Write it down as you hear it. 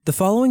The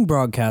following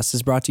broadcast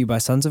is brought to you by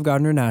Sons of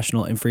God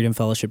International and Freedom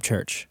Fellowship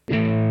Church.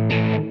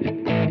 Hello,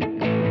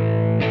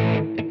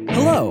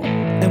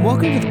 and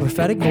welcome to the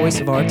prophetic voice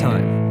of our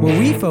time, where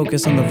we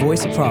focus on the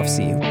voice of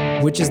prophecy,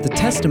 which is the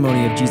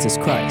testimony of Jesus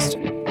Christ.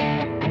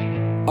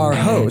 Our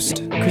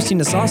host,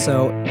 Christina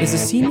Sasso, is a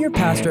senior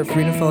pastor at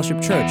Freedom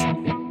Fellowship Church.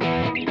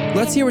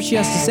 Let's hear what she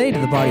has to say to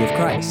the body of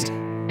Christ.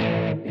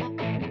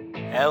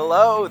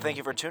 Hello, thank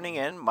you for tuning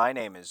in. My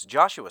name is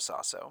Joshua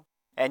Sasso,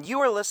 and you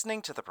are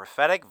listening to the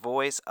prophetic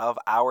voice of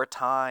our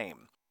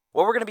time.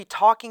 What we're going to be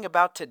talking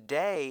about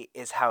today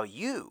is how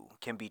you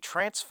can be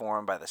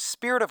transformed by the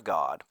Spirit of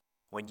God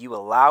when you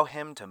allow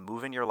Him to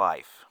move in your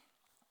life.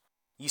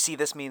 You see,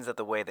 this means that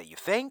the way that you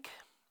think,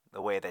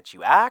 the way that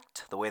you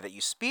act, the way that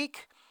you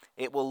speak,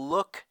 it will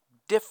look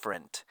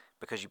different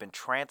because you've been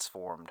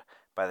transformed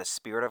by the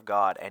Spirit of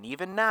God. And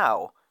even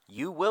now,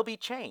 you will be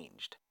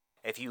changed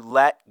if you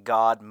let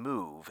God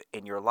move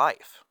in your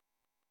life.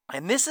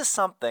 And this is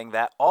something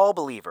that all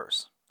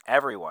believers,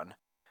 everyone,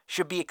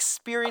 should be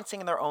experiencing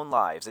in their own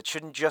lives. It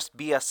shouldn't just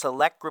be a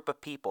select group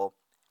of people.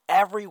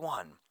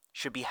 Everyone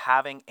should be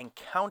having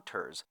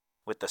encounters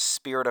with the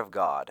Spirit of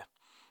God.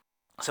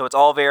 So it's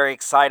all very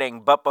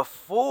exciting. But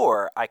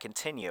before I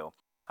continue,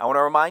 I want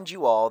to remind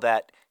you all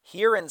that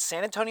here in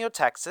San Antonio,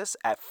 Texas,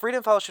 at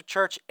Freedom Fellowship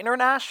Church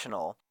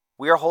International,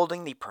 we are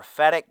holding the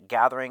prophetic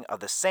gathering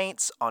of the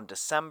saints on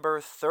December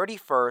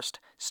 31st,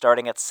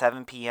 starting at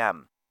 7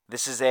 p.m.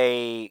 This is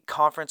a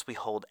conference we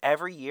hold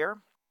every year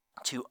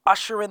to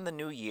usher in the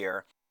new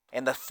year,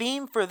 and the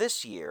theme for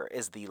this year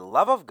is the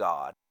love of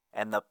God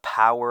and the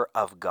power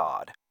of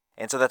God.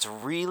 And so that's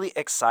really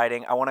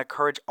exciting. I want to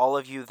encourage all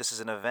of you, this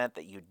is an event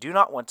that you do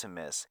not want to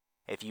miss.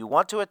 If you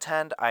want to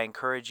attend, I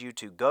encourage you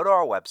to go to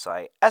our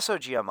website,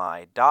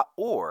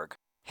 sogmi.org,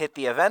 hit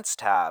the events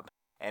tab,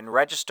 and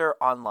register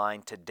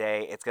online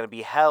today. It's going to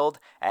be held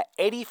at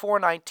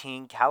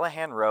 8419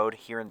 Callahan Road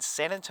here in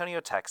San Antonio,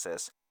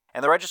 Texas.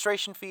 And the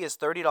registration fee is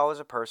 $30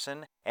 a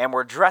person, and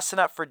we're dressing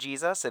up for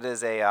Jesus. It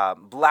is a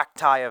black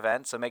tie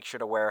event, so make sure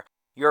to wear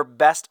your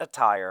best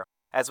attire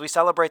as we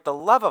celebrate the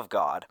love of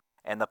God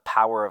and the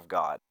power of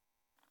God.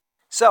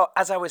 So,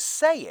 as I was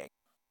saying,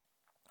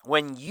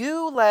 when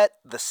you let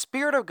the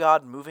Spirit of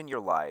God move in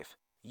your life,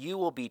 you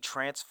will be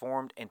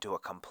transformed into a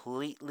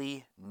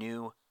completely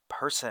new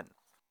person.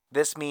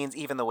 This means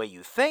even the way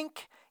you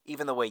think,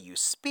 even the way you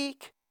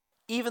speak,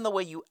 even the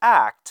way you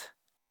act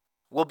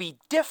will be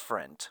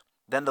different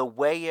than the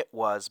way it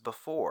was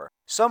before.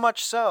 So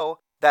much so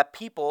that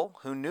people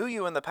who knew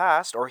you in the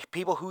past, or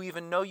people who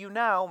even know you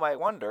now, might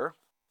wonder,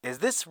 is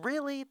this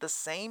really the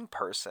same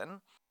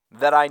person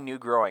that I knew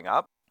growing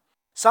up?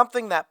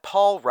 Something that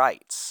Paul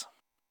writes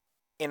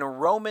in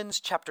Romans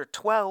chapter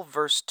 12,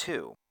 verse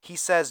 2. He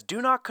says,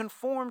 "Do not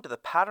conform to the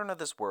pattern of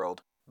this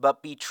world,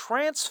 but be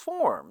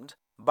transformed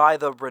by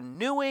the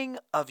renewing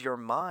of your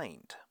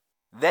mind.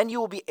 Then you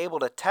will be able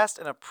to test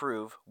and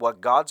approve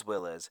what God's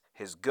will is,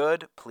 His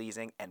good,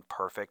 pleasing, and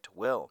perfect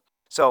will."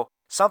 So,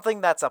 something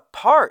that's a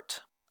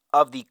part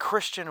of the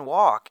Christian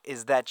walk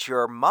is that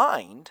your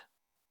mind,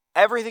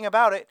 everything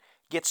about it,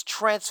 gets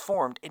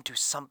transformed into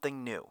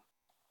something new.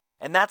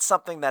 And that's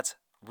something that's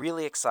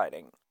really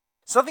exciting.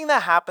 Something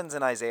that happens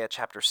in Isaiah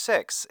chapter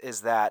 6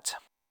 is that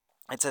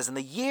it says, in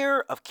the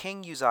year of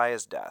King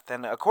Uzziah's death,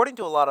 and according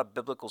to a lot of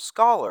biblical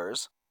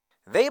scholars,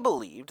 they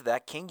believed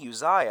that King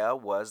Uzziah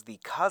was the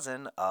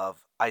cousin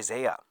of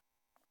Isaiah.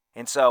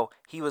 And so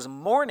he was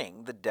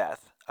mourning the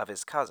death of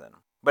his cousin.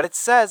 But it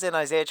says in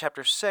Isaiah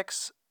chapter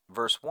 6,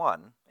 verse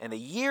 1, in the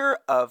year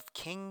of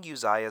King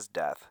Uzziah's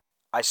death,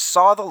 I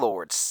saw the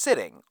Lord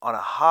sitting on a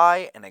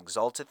high and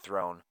exalted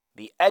throne.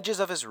 The edges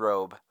of his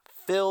robe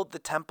filled the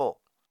temple.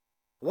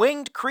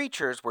 Winged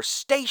creatures were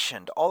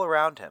stationed all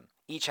around him.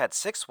 Each had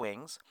 6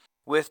 wings.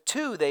 With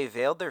 2 they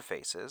veiled their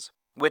faces,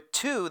 with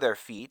 2 their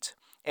feet,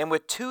 and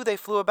with 2 they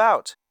flew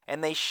about,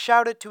 and they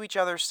shouted to each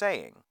other,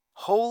 saying,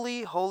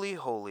 Holy, holy,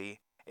 holy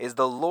is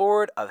the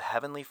Lord of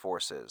heavenly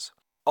forces.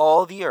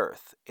 All the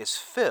earth is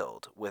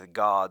filled with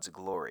God's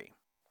glory.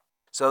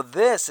 So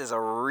this is a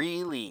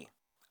really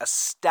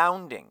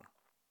astounding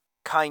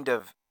kind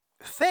of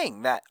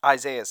thing that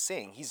Isaiah is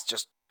seeing. He's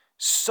just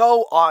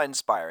so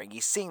awe-inspiring.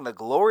 He's seeing the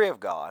glory of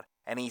God,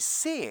 and he's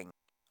seeing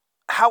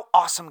how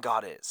awesome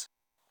God is.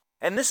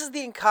 And this is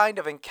the kind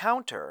of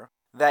encounter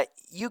that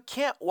you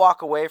can't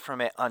walk away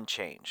from it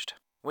unchanged.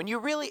 When you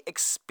really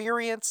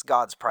experience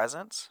God's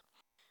presence,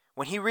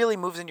 when He really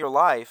moves in your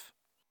life,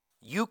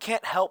 you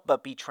can't help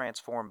but be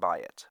transformed by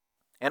it.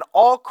 And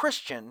all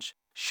Christians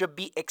should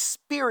be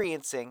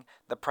experiencing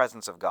the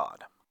presence of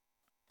God.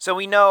 So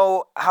we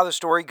know how the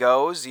story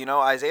goes.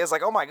 Isaiah's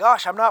like, oh my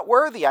gosh, I'm not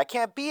worthy. I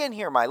can't be in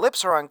here. My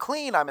lips are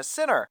unclean. I'm a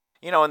sinner.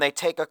 And they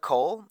take a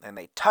coal and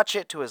they touch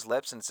it to his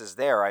lips and says,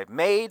 there, I've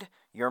made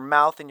your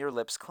mouth and your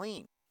lips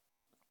clean.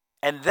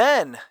 And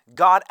then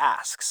God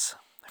asks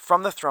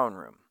from the throne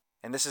room,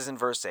 and this is in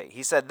verse 8,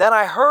 He said, Then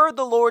I heard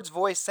the Lord's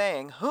voice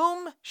saying,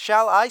 Whom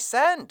shall I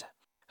send?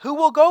 Who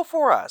will go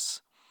for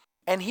us?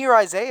 And here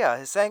Isaiah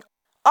is saying,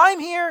 I'm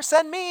here,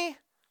 send me.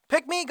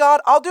 Pick me, God,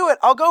 I'll do it.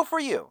 I'll go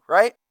for you,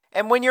 right?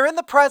 And when you're in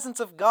the presence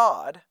of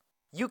God,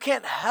 you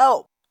can't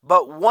help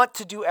but want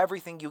to do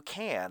everything you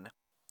can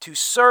to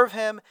serve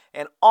Him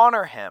and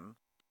honor Him.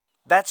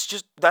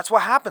 That's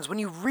what happens. When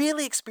you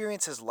really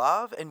experience His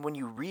love and when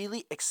you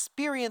really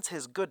experience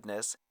His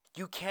goodness,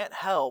 you can't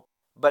help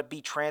but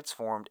be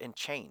transformed and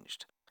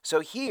changed. So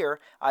here,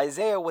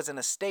 Isaiah was in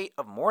a state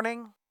of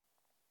mourning,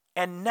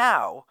 and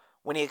now,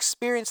 when he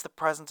experienced the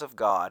presence of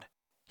God,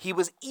 he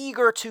was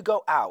eager to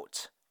go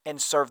out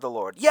and serve the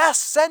Lord. Yes,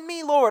 send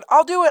me, Lord.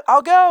 I'll do it.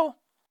 I'll go.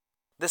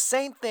 The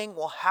same thing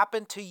will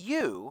happen to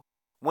you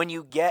when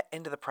you get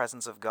into the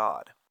presence of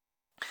God.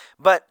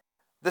 But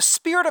the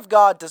Spirit of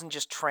God doesn't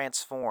just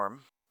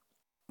transform,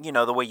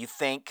 the way you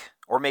think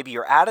or maybe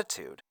your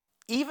attitude.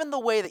 Even the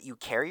way that you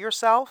carry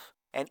yourself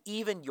and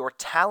even your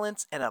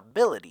talents and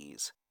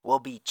abilities will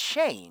be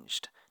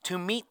changed to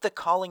meet the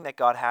calling that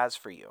God has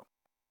for you.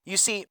 You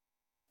see,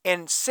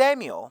 in 1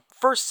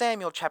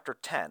 Samuel chapter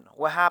 10,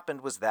 what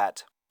happened was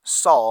that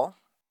Saul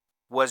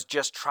was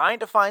just trying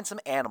to find some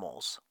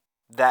animals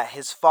that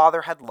his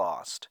father had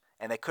lost,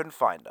 and they couldn't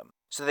find them.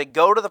 So they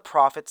go to the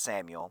prophet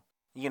Samuel,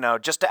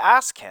 just to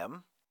ask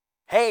him,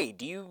 hey,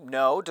 do you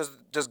know,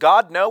 does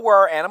God know where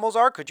our animals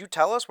are? Could you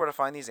tell us where to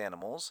find these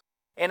animals?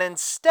 And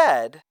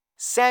instead,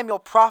 Samuel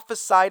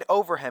prophesied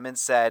over him and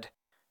said,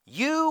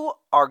 you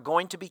are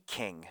going to be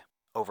king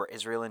over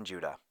Israel and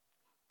Judah.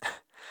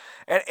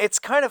 And it's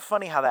kind of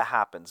funny how that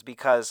happens,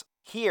 because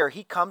here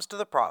he comes to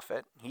the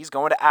prophet. He's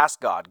going to ask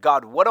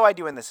God, what do I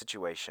do in this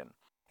situation?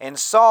 And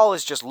Saul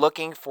is just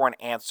looking for an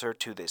answer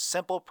to this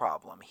simple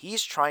problem.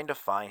 He's trying to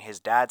find his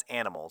dad's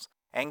animals,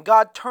 and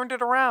God turned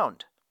it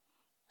around.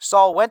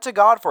 Saul went to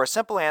God for a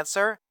simple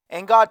answer,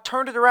 and God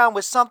turned it around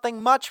with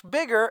something much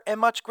bigger and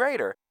much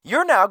greater.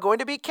 You're now going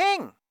to be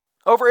king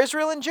over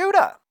Israel and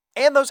Judah.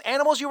 And those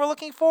animals you were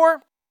looking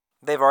for,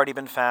 they've already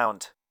been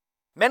found.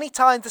 Many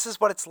times this is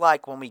what it's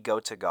like when we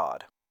go to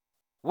God.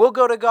 We'll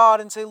go to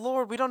God and say,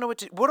 Lord, we don't know what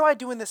do I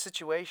do in this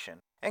situation?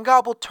 And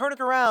God will turn it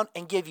around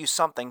and give you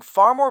something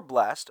far more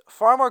blessed,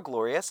 far more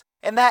glorious,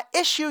 and that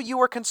issue you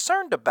were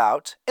concerned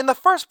about in the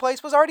first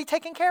place was already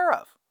taken care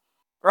of,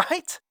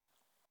 right?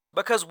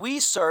 Because we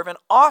serve an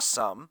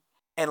awesome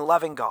and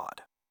loving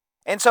God.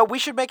 And so we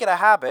should make it a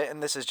habit,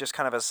 and this is just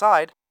kind of a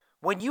side,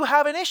 when you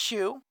have an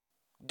issue,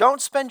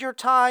 don't spend your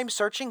time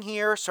searching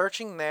here,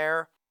 searching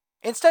there.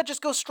 Instead,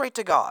 just go straight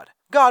to God.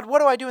 God, what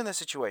do I do in this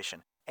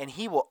situation? And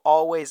He will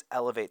always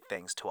elevate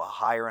things to a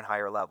higher and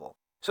higher level.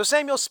 So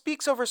Samuel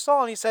speaks over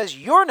Saul and he says,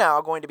 you're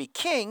now going to be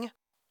king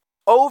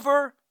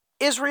over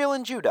Israel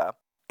and Judah,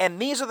 and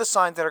these are the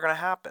signs that are going to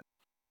happen.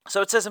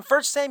 So it says in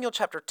 1 Samuel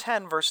chapter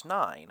 10, verse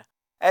 9,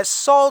 as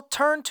Saul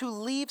turned to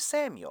leave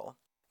Samuel,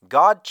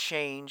 God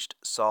changed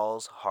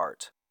Saul's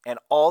heart, and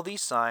all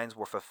these signs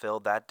were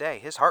fulfilled that day.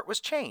 His heart was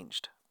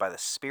changed by the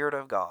Spirit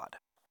of God.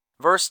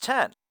 Verse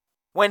 10,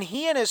 when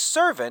he and his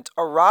servant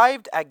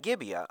arrived at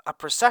Gibeah, a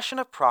procession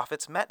of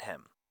prophets met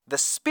him. The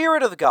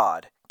Spirit of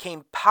God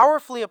came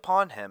powerfully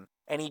upon him,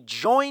 and he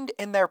joined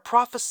in their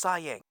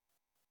prophesying.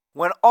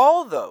 When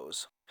all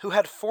those who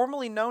had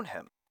formerly known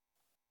him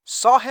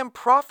saw him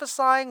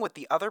prophesying with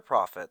the other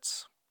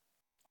prophets,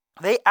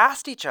 they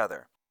asked each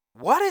other,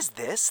 what is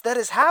this that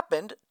has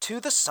happened to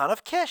the son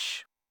of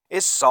Kish?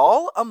 Is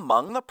Saul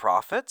among the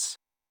prophets?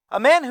 A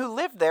man who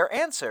lived there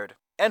answered,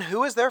 and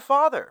who is their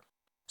father?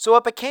 So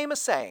it became a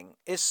saying,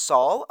 is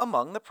Saul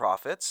among the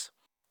prophets?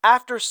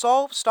 After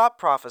Saul stopped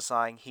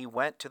prophesying, he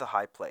went to the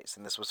high place,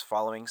 and this was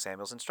following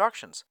Samuel's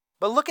instructions.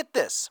 But look at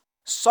this.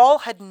 Saul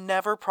had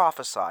never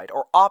prophesied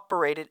or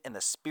operated in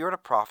the spirit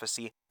of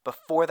prophecy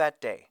before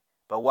that day.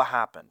 But what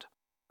happened?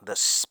 The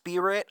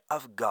Spirit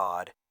of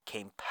God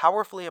came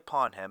powerfully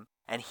upon him,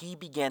 and he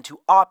began to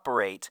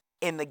operate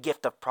in the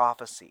gift of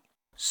prophecy.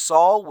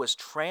 Saul was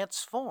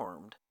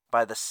transformed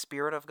by the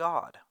Spirit of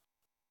God.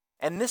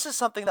 And this is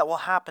something that will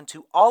happen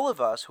to all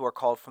of us who are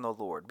called from the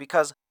Lord,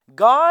 because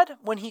God,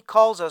 when He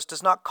calls us,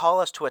 does not call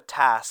us to a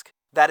task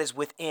that is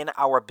within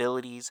our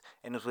abilities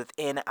and is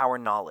within our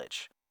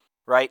knowledge,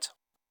 right?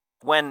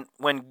 When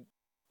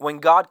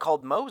God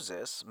called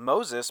Moses,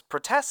 Moses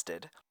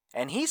protested,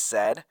 and he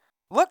said,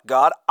 look,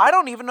 God, I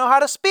don't even know how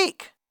to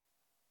speak.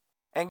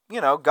 And,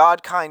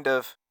 God kind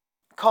of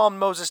calmed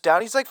Moses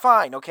down. He's like,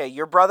 fine, okay,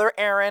 your brother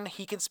Aaron,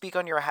 he can speak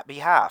on your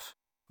behalf.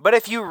 But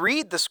if you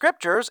read the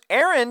scriptures,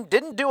 Aaron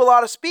didn't do a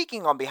lot of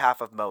speaking on behalf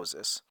of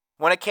Moses.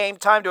 When it came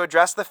time to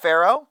address the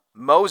Pharaoh,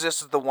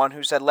 Moses is the one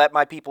who said, let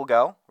my people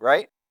go,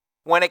 right?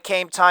 When it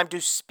came time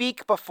to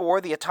speak before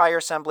the entire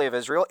assembly of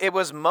Israel, it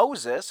was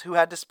Moses who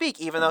had to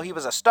speak, even though he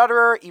was a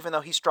stutterer, even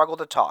though he struggled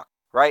to talk,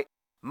 right?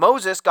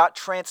 Moses got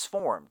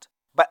transformed.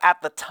 But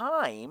at the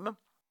time,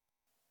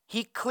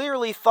 he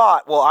clearly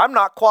thought, well, I'm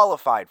not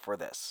qualified for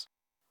this.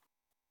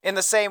 In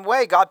the same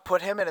way, God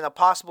put him in an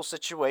impossible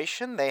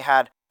situation. They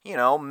had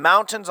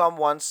mountains on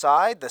one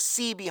side, the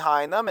sea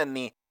behind them, and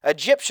the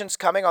Egyptians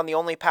coming on the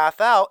only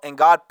path out. And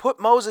God put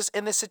Moses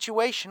in this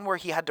situation where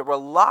he had to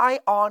rely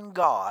on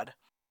God,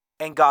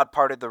 and God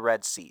parted the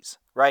Red Seas,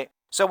 right?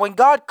 So when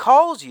God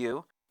calls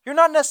you, you're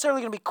not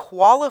necessarily going to be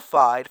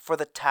qualified for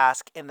the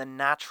task in the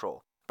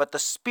natural, but the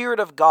Spirit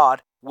of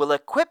God will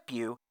equip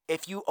you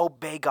if you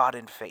obey God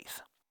in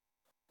faith.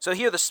 So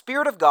here the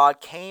Spirit of God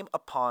came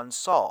upon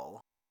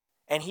Saul,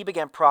 and he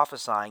began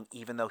prophesying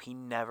even though he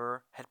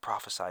never had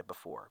prophesied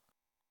before.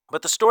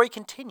 But the story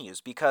continues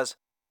because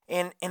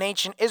in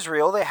ancient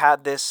Israel, they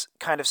had this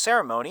kind of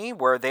ceremony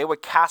where they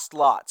would cast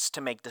lots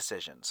to make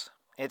decisions.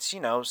 It's,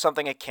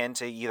 something akin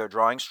to either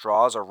drawing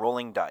straws or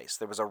rolling dice.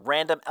 There was a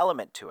random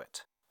element to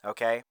it,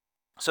 okay?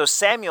 So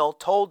Samuel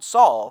told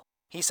Saul,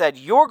 he said,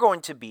 "You're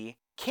going to be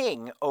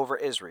king over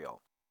Israel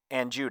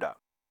and Judah."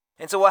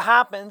 And so what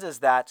happens is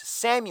that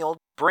Samuel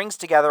brings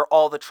together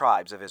all the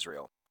tribes of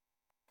Israel,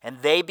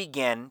 and they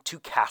begin to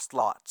cast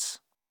lots.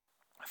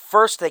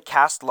 First, they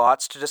cast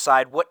lots to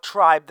decide what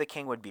tribe the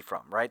king would be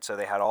from, right? So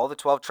they had all the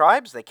 12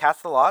 tribes, they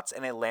cast the lots,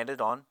 and it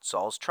landed on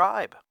Saul's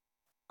tribe.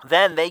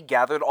 Then they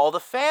gathered all the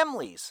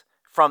families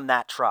from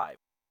that tribe.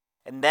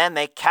 And then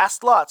they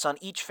cast lots on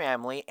each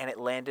family, and it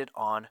landed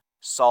on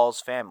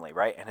Saul's family,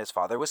 right? And his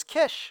father was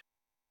Kish.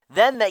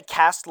 Then they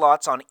cast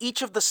lots on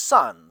each of the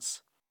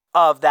sons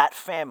of that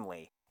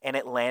family, and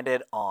it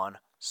landed on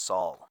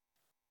Saul.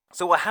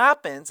 So what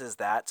happens is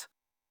that,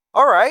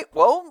 all right,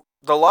 well,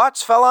 the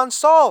lots fell on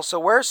Saul, so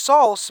where's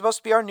Saul supposed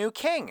to be our new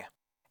king?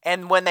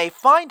 And when they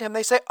find him,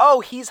 they say, oh,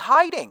 he's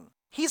hiding.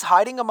 He's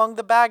hiding among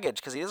the baggage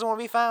because he doesn't want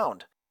to be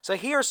found. So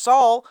here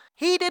Saul,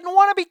 he didn't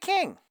want to be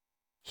king.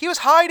 He was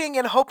hiding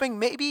and hoping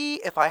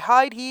maybe if I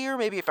hide here,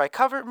 maybe if I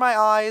cover my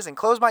eyes and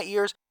close my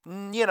ears,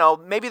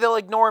 maybe they'll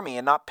ignore me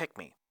and not pick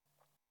me,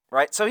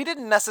 right? So he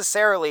didn't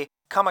necessarily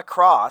come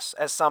across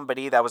as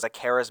somebody that was a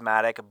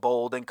charismatic,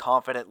 bold, and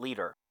confident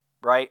leader,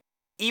 right?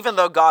 Even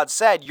though God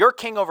said, you're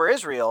king over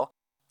Israel,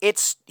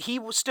 he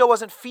still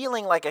wasn't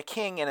feeling like a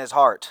king in his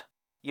heart.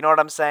 You know what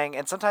I'm saying?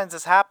 And sometimes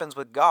this happens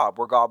with God,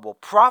 where God will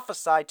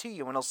prophesy to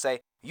you and he'll say,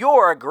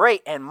 you're a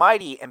great and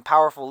mighty and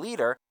powerful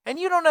leader, and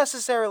you don't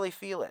necessarily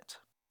feel it.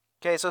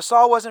 Okay, so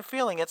Saul wasn't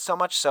feeling it so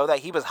much so that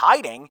he was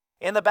hiding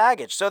in the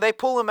baggage. So they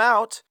pull him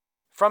out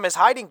from his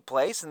hiding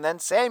place, and then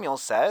Samuel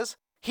says,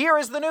 here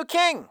is the new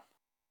king.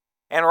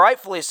 And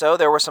rightfully so,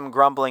 there were some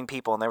grumbling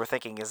people, and they were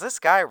thinking, is this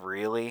guy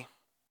really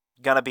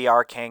going to be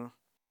our king?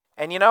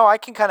 And I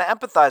can kind of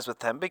empathize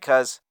with him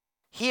because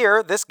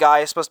here, this guy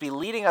is supposed to be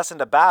leading us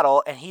into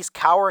battle, and he's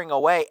cowering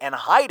away and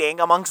hiding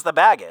amongst the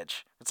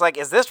baggage. It's like,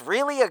 is this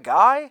really a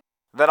guy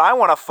that I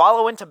want to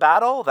follow into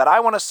battle, that I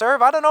want to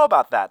serve? I don't know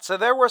about that. So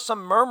there were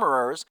some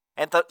murmurers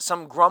and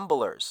some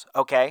grumblers,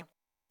 okay?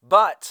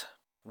 But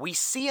we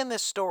see in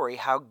this story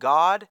how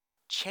God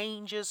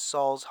changes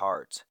Saul's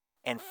heart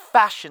and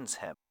fashions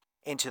him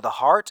into the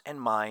heart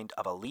and mind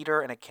of a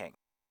leader and a king.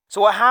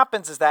 So what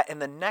happens is that in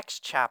the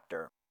next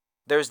chapter,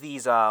 there's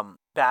these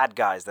bad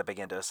guys that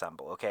begin to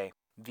assemble, okay?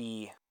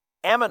 The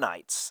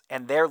Ammonites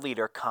and their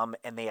leader come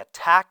and they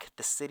attack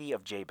the city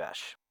of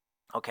Jabesh.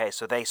 Okay,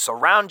 so they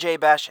surround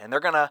Jabesh and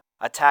they're going to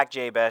attack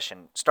Jabesh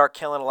and start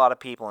killing a lot of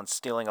people and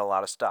stealing a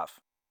lot of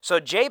stuff. So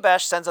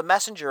Jabesh sends a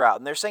messenger out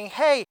and they're saying,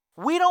 hey,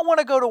 we don't want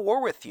to go to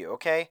war with you,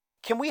 okay?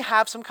 Can we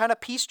have some kind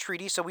of peace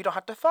treaty so we don't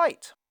have to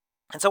fight?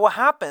 And so what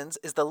happens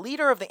is the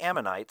leader of the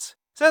Ammonites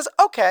says,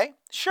 okay,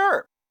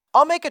 sure,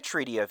 I'll make a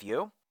treaty of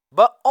you,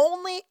 but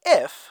only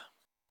if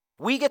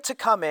we get to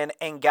come in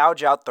and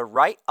gouge out the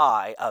right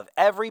eye of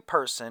every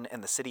person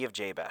in the city of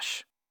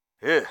Jabesh.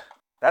 Ugh,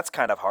 that's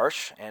kind of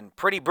harsh and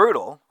pretty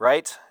brutal,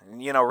 right?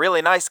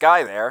 Really nice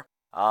guy there.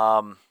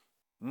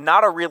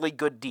 Not a really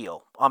good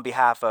deal on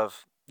behalf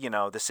of,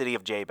 the city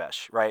of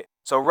Jabesh, right?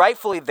 So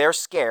rightfully, they're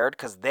scared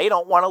because they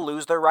don't want to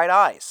lose their right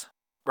eyes,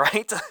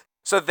 right?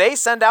 So they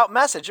send out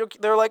message.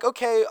 They're like,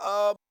 okay,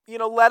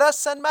 let us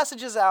send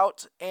messages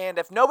out, and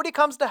if nobody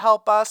comes to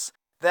help us,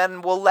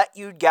 then we'll let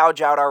you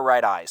gouge out our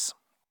right eyes.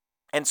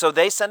 And so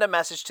they send a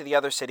message to the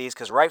other cities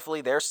because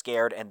rightfully they're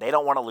scared and they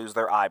don't want to lose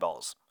their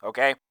eyeballs,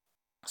 okay?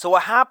 So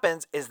what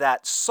happens is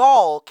that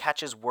Saul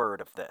catches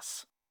word of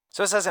this.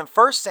 So it says in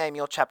 1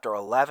 Samuel chapter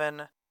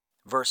 11,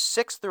 verse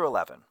 6 through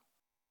 11,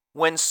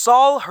 when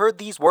Saul heard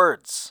these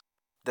words,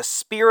 the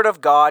Spirit of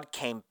God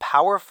came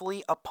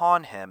powerfully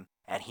upon him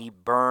and he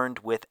burned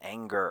with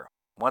anger.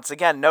 Once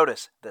again,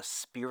 notice the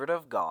Spirit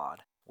of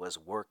God was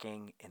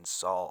working in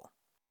Saul.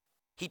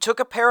 He took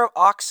a pair of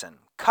oxen,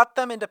 cut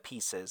them into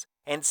pieces,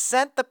 and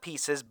sent the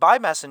pieces by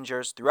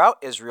messengers throughout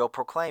Israel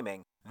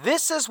proclaiming,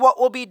 this is what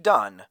will be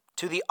done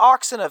to the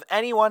oxen of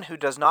anyone who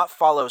does not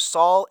follow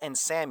Saul and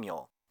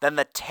Samuel. Then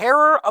the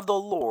terror of the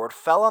Lord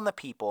fell on the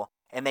people,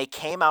 and they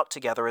came out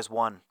together as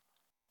one.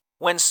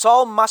 When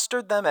Saul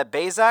mustered them at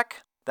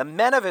Bezek, the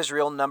men of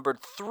Israel numbered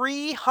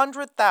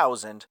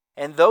 300,000,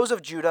 and those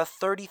of Judah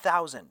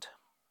 30,000.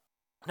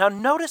 Now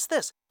notice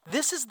this.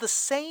 This is the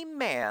same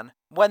man,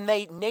 when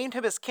they named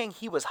him as king,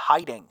 he was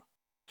hiding.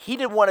 He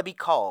didn't want to be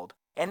called.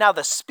 And now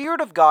the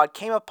Spirit of God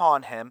came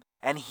upon him,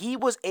 and he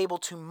was able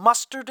to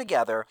muster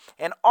together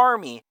an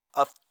army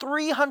of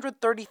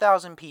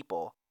 330,000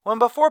 people. When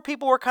before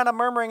people were kind of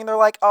murmuring and they're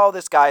like, oh,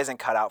 this guy isn't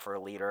cut out for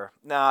a leader.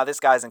 Nah, this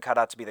guy isn't cut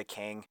out to be the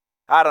king.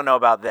 I don't know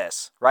about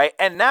this, right?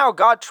 And now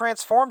God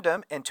transformed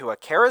him into a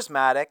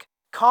charismatic,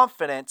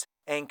 confident,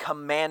 and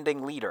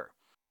commanding leader.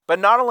 But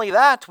not only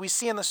that, we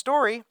see in the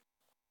story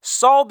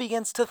Saul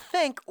begins to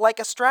think like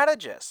a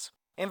strategist.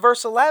 In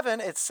verse 11,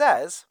 it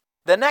says,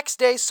 "The next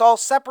day Saul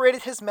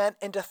separated his men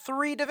into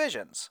 3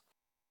 divisions."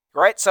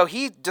 Right? So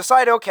he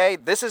decided, okay,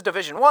 this is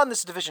division 1, this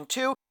is division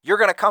 2. You're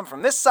going to come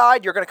from this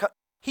side. You're going to come.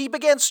 He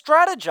began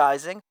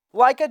strategizing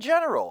like a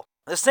general.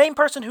 The same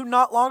person who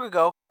not long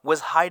ago was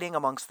hiding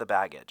amongst the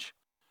baggage.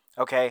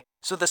 Okay?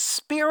 So the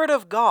Spirit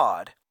of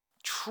God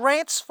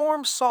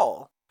transformed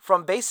Saul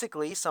from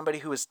basically somebody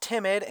who is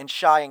timid and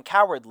shy and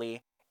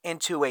cowardly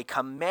into a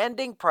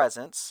commanding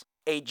presence,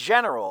 a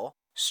general,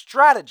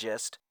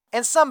 strategist,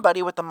 and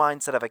somebody with the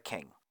mindset of a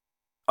king.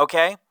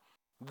 Okay?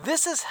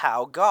 This is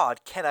how God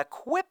can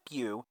equip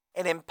you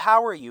and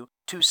empower you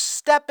to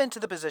step into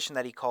the position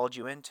that he called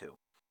you into.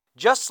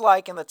 Just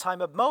like in the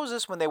time of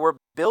Moses when they were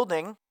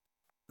building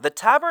the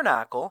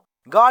tabernacle,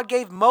 God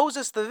gave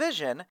Moses the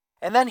vision,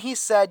 and then he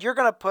said, you're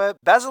going to put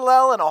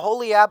Bezalel and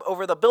Aholiab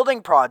over the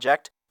building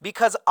project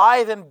because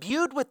I've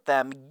imbued with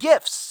them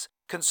gifts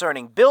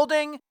concerning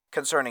building,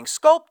 concerning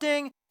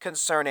sculpting,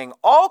 concerning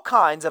all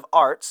kinds of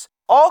arts,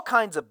 all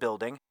kinds of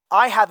building.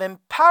 I have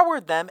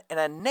empowered them and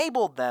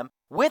enabled them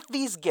with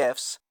these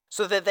gifts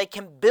so that they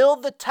can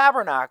build the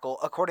tabernacle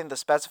according to the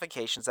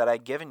specifications that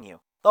I've given you.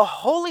 The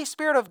Holy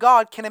Spirit of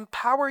God can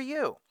empower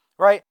you,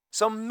 right?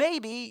 So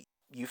maybe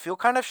you feel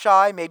kind of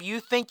shy. Maybe you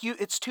think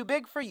it's too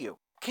big for you.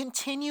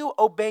 Continue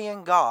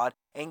obeying God,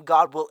 and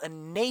God will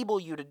enable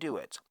you to do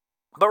it.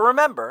 But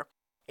remember,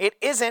 it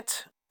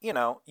isn't,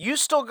 you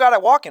still got to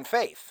walk in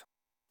faith.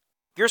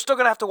 You're still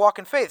going to have to walk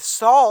in faith.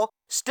 Saul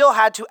still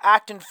had to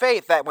act in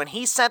faith that when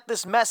he sent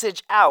this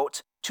message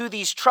out to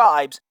these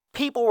tribes,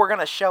 people were going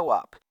to show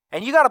up.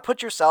 And you got to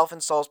put yourself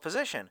in Saul's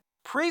position.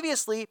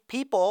 Previously,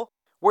 people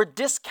were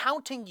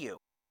discounting you.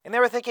 And they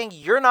were thinking,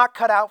 you're not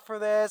cut out for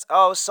this.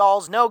 Oh,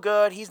 Saul's no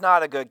good. He's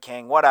not a good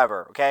king.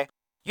 Whatever, okay?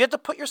 You have to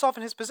put yourself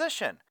in his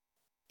position.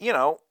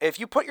 If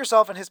you put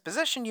yourself in his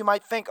position, you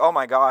might think, oh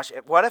my gosh,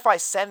 what if I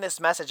send this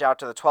message out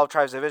to the 12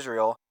 tribes of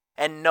Israel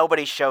and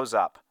nobody shows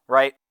up,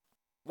 right?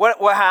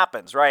 What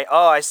happens, right?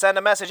 Oh, I send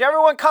a message,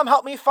 everyone come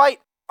help me fight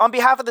on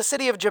behalf of the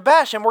city of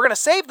Jabesh, and we're going to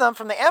save them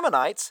from the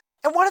Ammonites.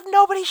 And what if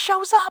nobody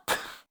shows up?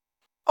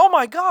 Oh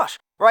my gosh,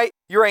 right?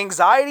 Your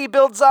anxiety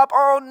builds up.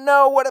 Oh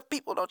no, what if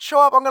people don't show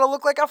up? I'm going to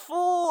look like a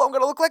fool. I'm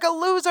going to look like a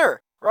loser,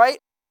 right?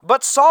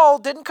 But Saul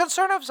didn't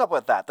concern himself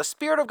with that. The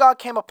Spirit of God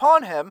came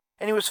upon him,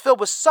 and he was filled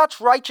with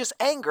such righteous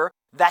anger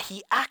that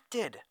he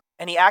acted.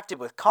 And he acted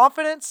with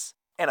confidence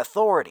and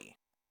authority.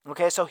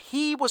 Okay, so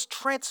he was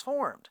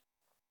transformed.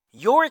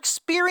 Your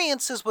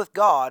experiences with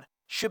God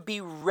should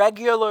be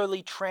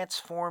regularly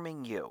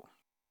transforming you.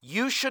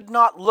 You should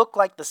not look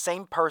like the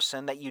same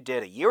person that you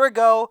did a year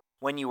ago,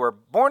 when you were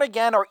born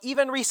again, or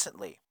even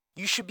recently.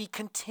 You should be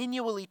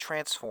continually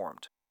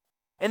transformed.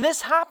 And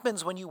this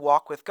happens when you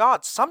walk with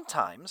God.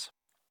 Sometimes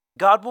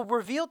God will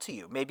reveal to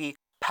you maybe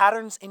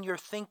patterns in your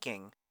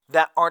thinking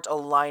that aren't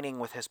aligning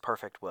with his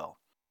perfect will.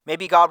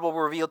 Maybe God will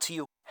reveal to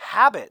you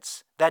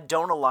habits that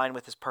don't align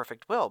with his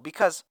perfect will.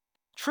 Because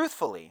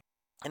truthfully,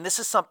 and this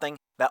is something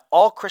that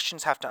all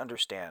Christians have to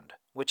understand,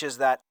 which is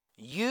that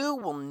you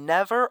will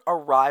never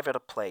arrive at a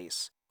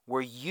place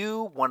where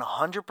you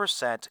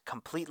 100%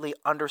 completely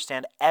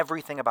understand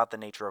everything about the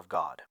nature of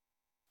God.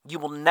 You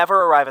will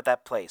never arrive at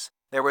that place.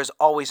 There is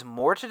always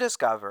more to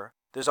discover,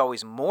 there's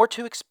always more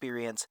to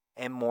experience,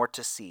 and more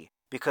to see,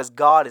 because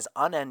God is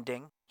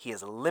unending, he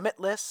is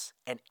limitless,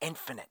 and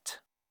infinite.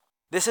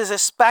 This is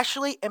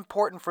especially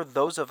important for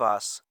those of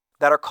us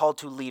that are called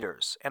to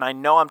leaders, and I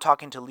know I'm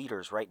talking to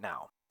leaders right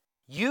now.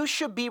 You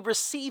should be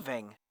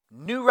receiving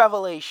new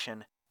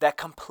revelation that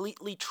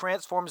completely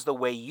transforms the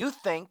way you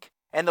think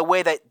and the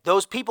way that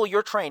those people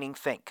you're training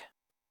think.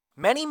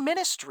 Many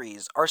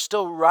ministries are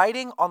still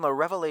riding on the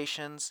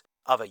revelations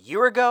of a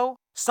year ago,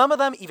 some of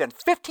them even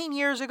 15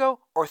 years ago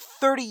or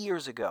 30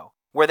 years ago,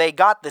 where they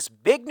got this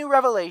big new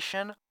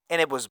revelation and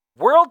it was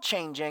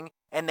world-changing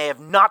and they have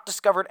not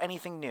discovered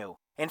anything new.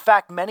 In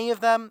fact, many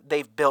of them,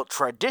 they've built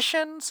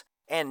traditions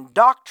and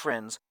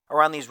doctrines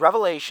around these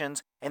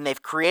revelations, and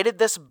they've created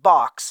this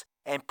box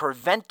and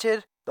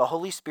prevented the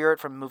Holy Spirit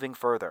from moving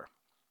further.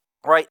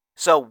 Right?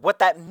 So what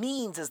that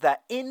means is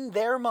that in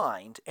their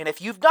mind, and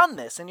if you've done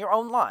this in your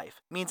own life,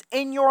 means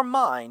in your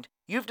mind,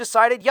 you've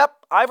decided, yep,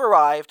 I've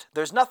arrived.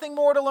 There's nothing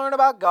more to learn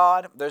about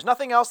God. There's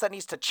nothing else that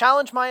needs to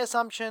challenge my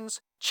assumptions,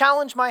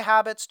 challenge my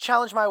habits,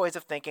 challenge my ways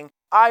of thinking.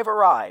 I've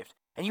arrived.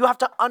 And you have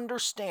to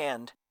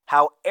understand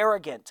how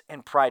arrogant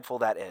and prideful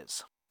that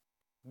is.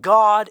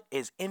 God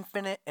is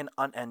infinite and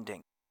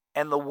unending.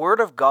 And the Word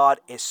of God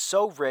is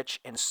so rich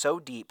and so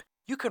deep,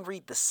 you can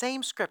read the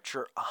same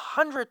scripture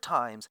 100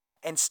 times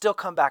and still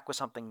come back with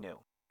something new.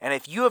 And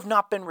if you have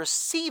not been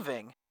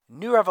receiving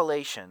new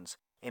revelations,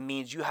 it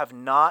means you have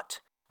not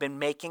been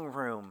making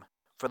room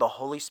for the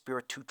Holy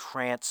Spirit to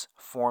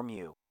transform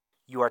you.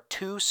 You are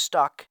too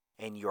stuck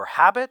in your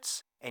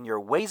habits and your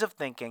ways of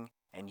thinking,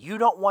 and you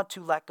don't want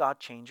to let God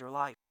change your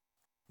life.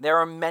 There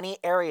are many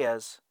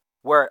areas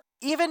where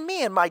even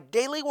me in my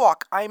daily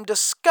walk, I am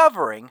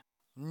discovering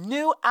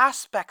new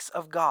aspects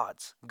of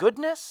God's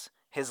goodness,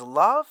 his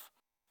love,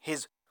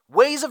 his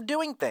ways of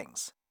doing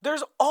things.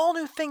 There's all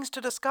new things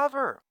to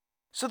discover.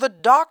 So the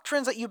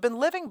doctrines that you've been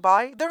living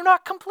by, they're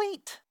not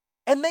complete.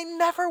 And they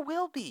never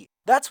will be.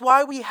 That's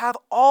why we have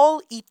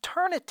all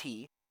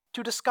eternity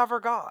to discover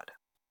God.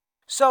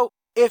 So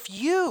if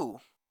you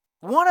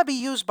want to be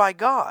used by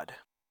God,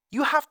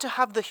 you have to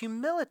have the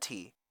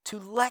humility to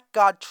let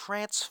God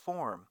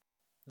transform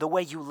the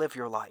way you live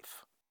your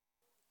life.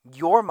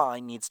 Your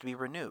mind needs to be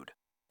renewed.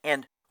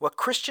 And what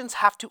Christians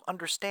have to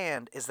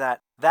understand is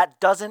that that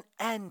doesn't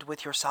end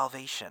with your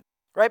salvation,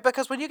 right?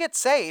 Because when you get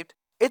saved,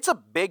 it's a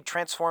big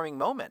transforming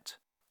moment,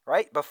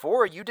 right?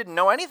 Before, you didn't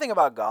know anything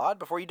about God.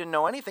 Before, you didn't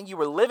know anything. You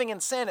were living in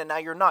sin, and now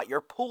you're not.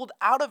 You're pulled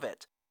out of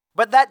it.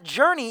 But that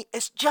journey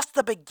is just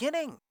the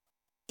beginning.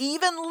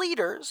 Even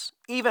leaders,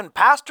 even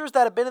pastors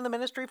that have been in the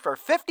ministry for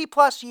 50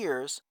 plus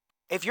years,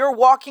 if you're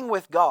walking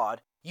with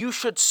God, you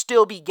should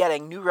still be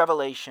getting new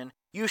revelation.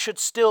 You should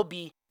still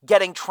be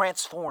getting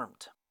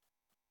transformed.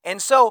 And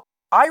so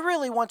I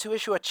really want to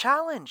issue a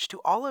challenge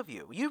to all of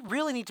you. You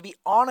really need to be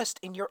honest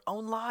in your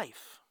own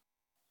life.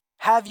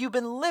 Have you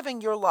been living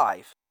your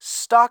life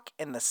stuck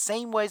in the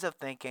same ways of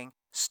thinking,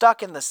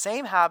 stuck in the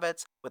same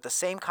habits with the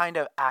same kind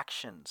of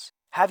actions?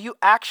 Have you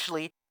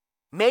actually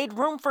made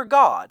room for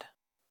God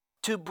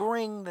to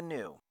bring the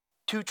new,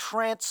 to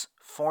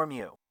transform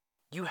you?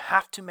 You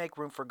have to make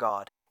room for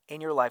God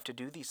in your life to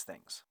do these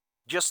things.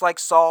 Just like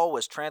Saul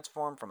was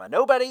transformed from a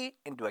nobody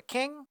into a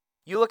king,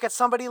 you look at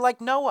somebody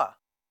like Noah.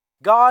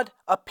 God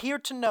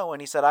appeared to Noah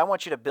and he said, I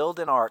want you to build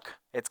an ark.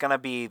 It's going to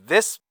be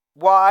this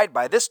wide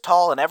by this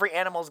tall and every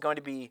animal is going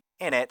to be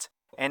in it.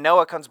 And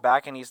Noah comes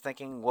back and he's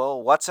thinking,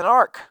 well, what's an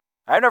ark?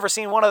 I've never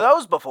seen one of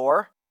those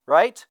before,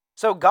 right?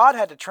 So God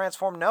had to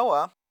transform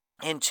Noah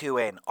into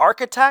an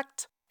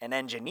architect, an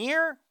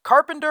engineer,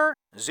 carpenter,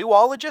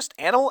 zoologist,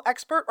 animal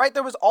expert, right?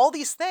 There was all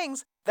these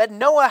things that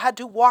Noah had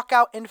to walk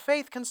out in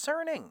faith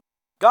concerning.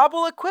 God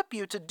will equip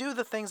you to do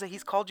the things that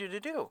he's called you to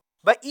do.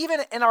 But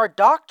even in our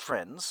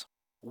doctrines,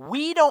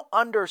 we don't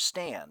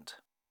understand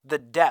the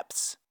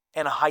depths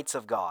and heights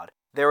of God.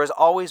 There is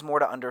always more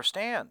to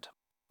understand.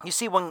 You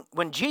see,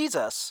 when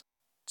Jesus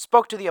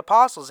spoke to the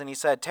apostles and he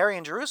said, tarry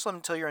in Jerusalem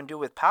until you're endued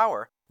with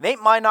power, they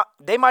might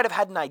have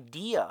had an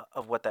idea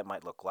of what that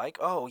might look like.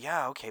 Oh,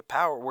 yeah, okay,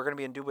 power. We're going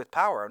to be endued with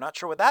power. I'm not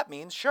sure what that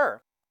means,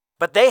 sure.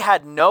 But they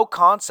had no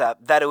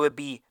concept that it would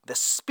be the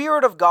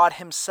Spirit of God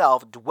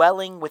himself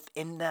dwelling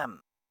within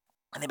them.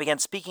 And they began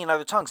speaking in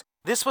other tongues.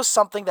 This was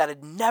something that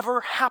had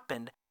never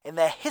happened in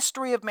the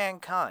history of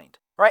mankind,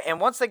 right? And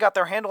once they got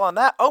their handle on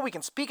that, we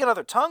can speak in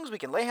other tongues, we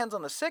can lay hands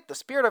on the sick, the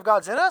Spirit of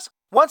God's in us.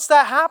 Once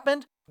that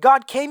happened,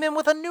 God came in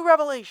with a new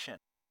revelation.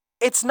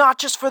 It's not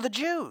just for the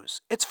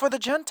Jews, it's for the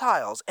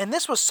Gentiles. And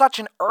this was such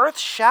an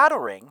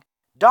earth-shattering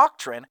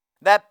doctrine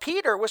that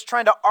Peter was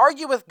trying to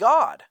argue with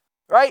God,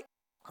 right?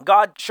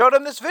 God showed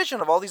him this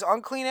vision of all these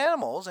unclean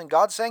animals, and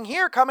God saying,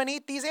 here, come and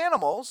eat these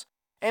animals.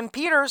 And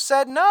Peter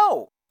said,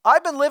 no,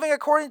 I've been living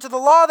according to the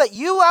law that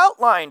you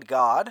outlined,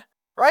 God.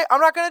 Right?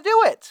 I'm not going to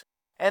do it.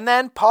 And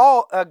then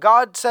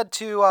God said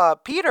to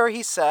Peter,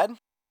 he said,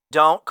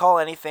 don't call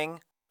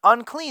anything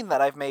unclean that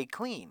I've made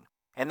clean.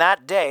 And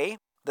that day,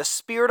 the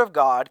Spirit of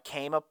God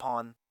came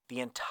upon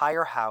the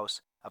entire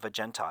house of a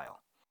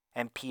Gentile.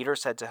 And Peter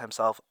said to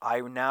himself,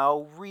 I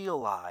now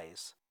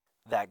realize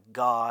that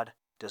God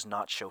does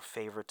not show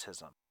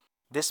favoritism.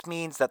 This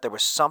means that there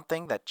was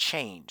something that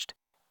changed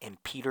in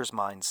Peter's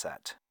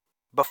mindset.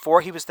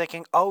 Before he was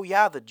thinking, oh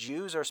yeah, the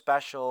Jews are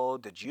special,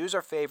 the Jews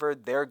are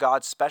favored, they're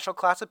God's special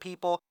class of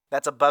people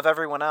that's above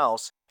everyone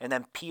else. And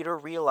then Peter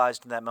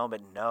realized in that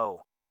moment,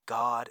 no,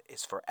 God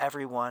is for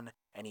everyone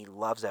and he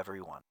loves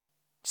everyone.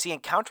 See,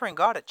 encountering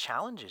God, it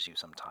challenges you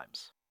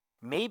sometimes.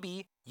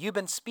 Maybe you've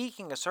been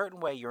speaking a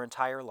certain way your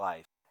entire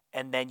life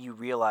and then you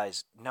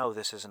realize, no,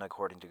 this isn't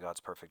according to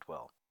God's perfect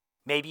will.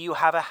 Maybe you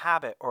have a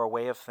habit or a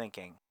way of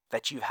thinking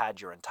that you've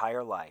had your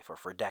entire life or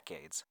for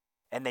decades,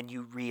 and then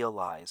you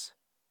realize,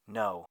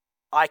 no,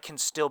 I can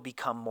still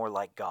become more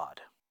like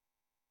God.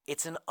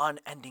 It's an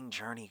unending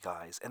journey,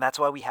 guys, and that's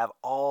why we have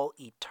all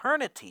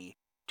eternity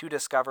to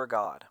discover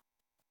God.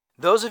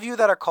 Those of you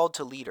that are called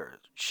to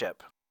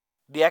leadership,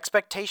 the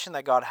expectation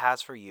that God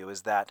has for you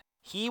is that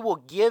he will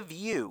give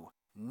you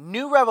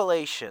new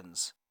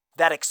revelations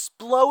that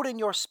explode in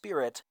your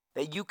spirit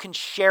that you can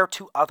share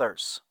to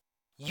others.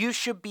 You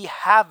should be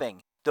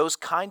having those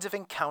kinds of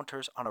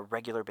encounters on a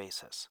regular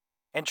basis.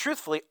 And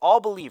truthfully, all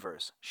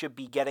believers should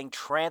be getting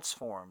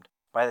transformed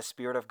by the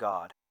Spirit of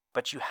God,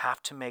 but you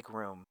have to make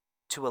room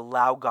to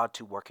allow God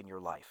to work in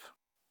your life.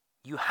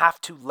 You have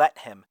to let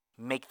him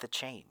make the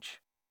change.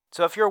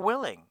 So if you're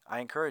willing, I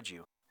encourage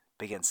you,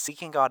 begin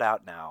seeking God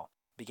out now,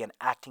 begin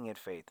acting in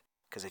faith,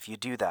 because if you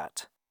do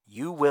that,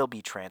 you will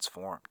be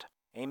transformed.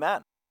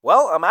 Amen.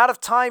 Well, I'm out of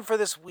time for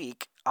this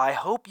week. I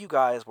hope you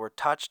guys were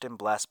touched and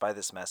blessed by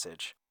this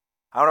message.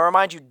 I want to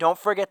remind you, don't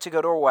forget to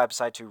go to our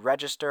website to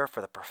register for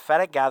the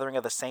Prophetic Gathering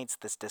of the Saints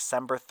this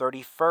December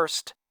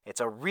 31st. It's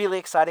a really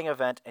exciting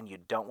event and you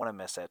don't want to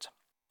miss it.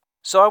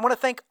 So I want to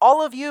thank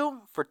all of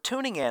you for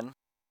tuning in.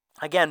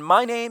 Again,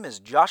 my name is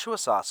Joshua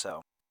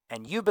Sasso,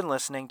 and you've been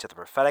listening to the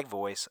prophetic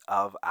voice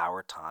of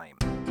our time.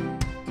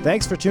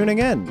 Thanks for tuning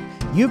in.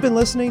 You've been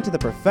listening to the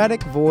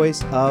prophetic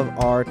voice of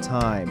our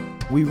time.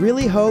 We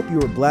really hope you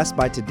were blessed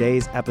by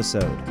today's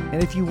episode.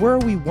 And if you were,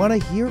 we want to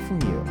hear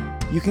from you.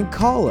 You can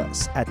call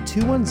us at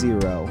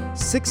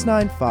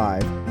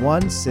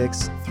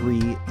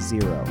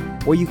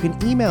 210-695-1630. Or you can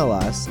email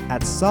us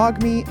at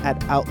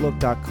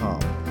sogmi@outlook.com.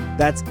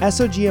 That's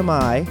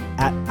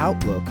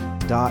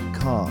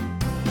SOGMI@outlook.com.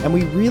 And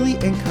we really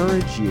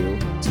encourage you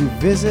to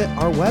visit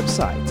our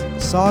website,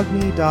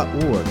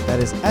 sogmi.org. That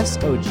is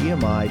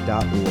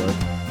SOGMI.org.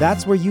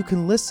 That's where you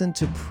can listen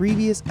to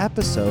previous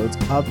episodes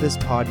of this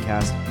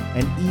podcast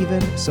and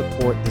even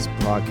support this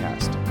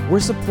broadcast.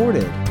 We're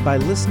supported by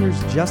listeners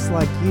just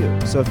like you.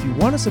 So if you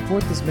want to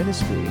support this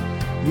ministry,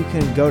 you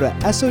can go to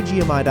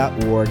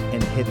SOGMI.org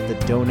and hit the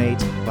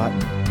donate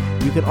button.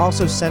 You can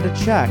also send a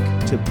check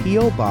to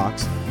P.O.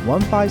 Box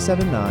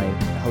 1579,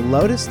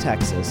 Helotes,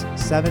 Texas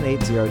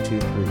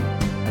 78023.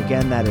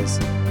 Again, that is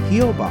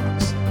P.O.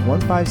 Box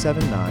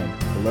 1579,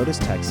 Helotes,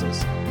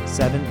 Texas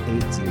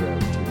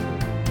 78023.